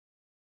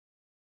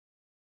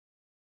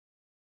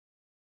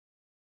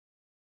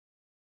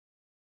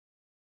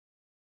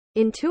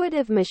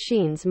Intuitive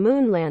Machines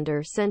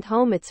moonlander sent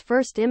home its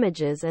first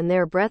images and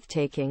they're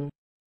breathtaking.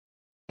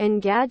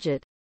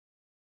 Engadget.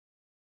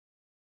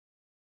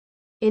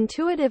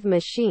 Intuitive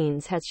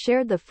Machines has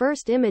shared the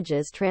first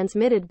images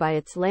transmitted by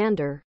its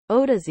lander,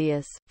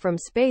 Odysseus, from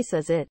space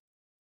as it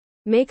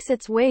makes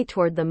its way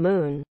toward the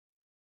moon.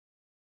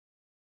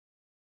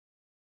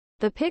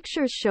 The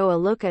pictures show a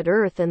look at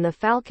Earth and the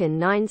Falcon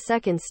 9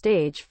 second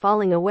stage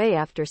falling away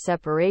after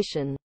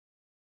separation.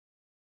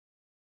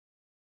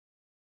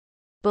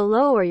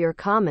 Below are your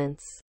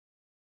comments.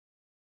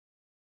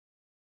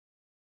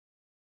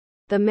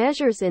 The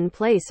measures in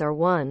place are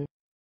 1.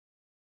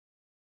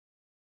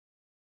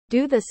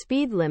 Do the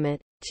speed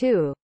limit.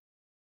 2.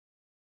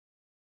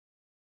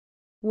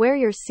 Wear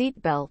your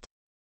seatbelt.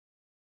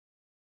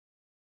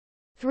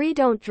 3.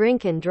 Don't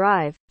drink and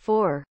drive.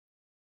 4.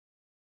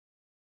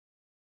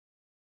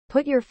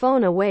 Put your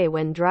phone away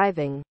when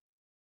driving.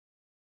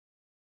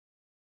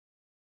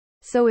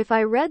 So if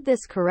I read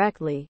this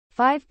correctly,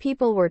 5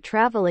 people were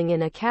traveling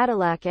in a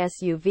Cadillac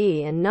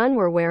SUV and none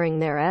were wearing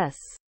their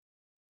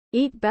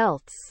seat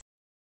belts.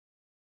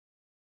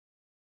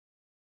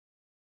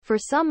 For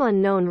some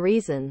unknown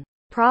reason,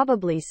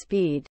 probably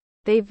speed,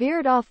 they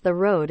veered off the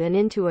road and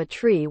into a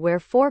tree where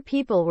 4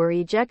 people were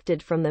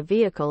ejected from the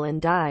vehicle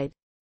and died.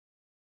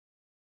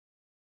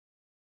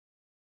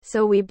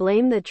 So we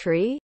blame the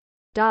tree?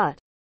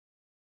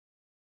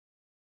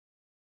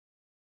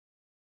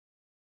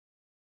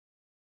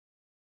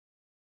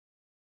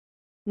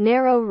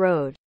 Narrow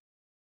road.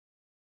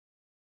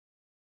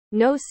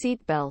 No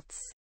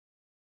seatbelts.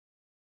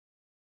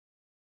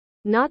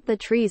 Not the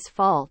tree's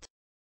fault.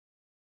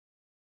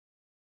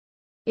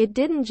 It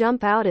didn't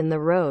jump out in the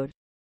road.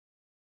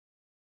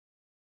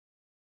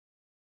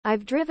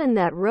 I've driven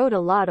that road a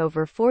lot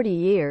over 40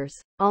 years,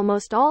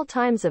 almost all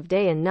times of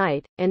day and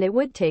night, and it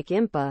would take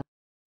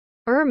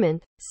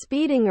impairment,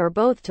 speeding or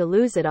both to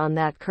lose it on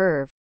that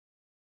curve.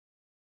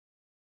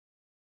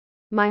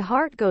 My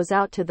heart goes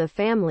out to the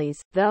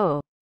families, though.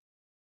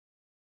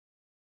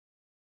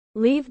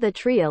 Leave the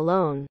tree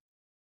alone.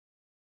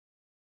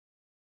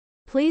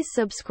 Please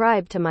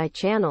subscribe to my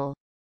channel.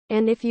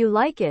 And if you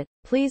like it,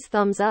 please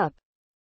thumbs up.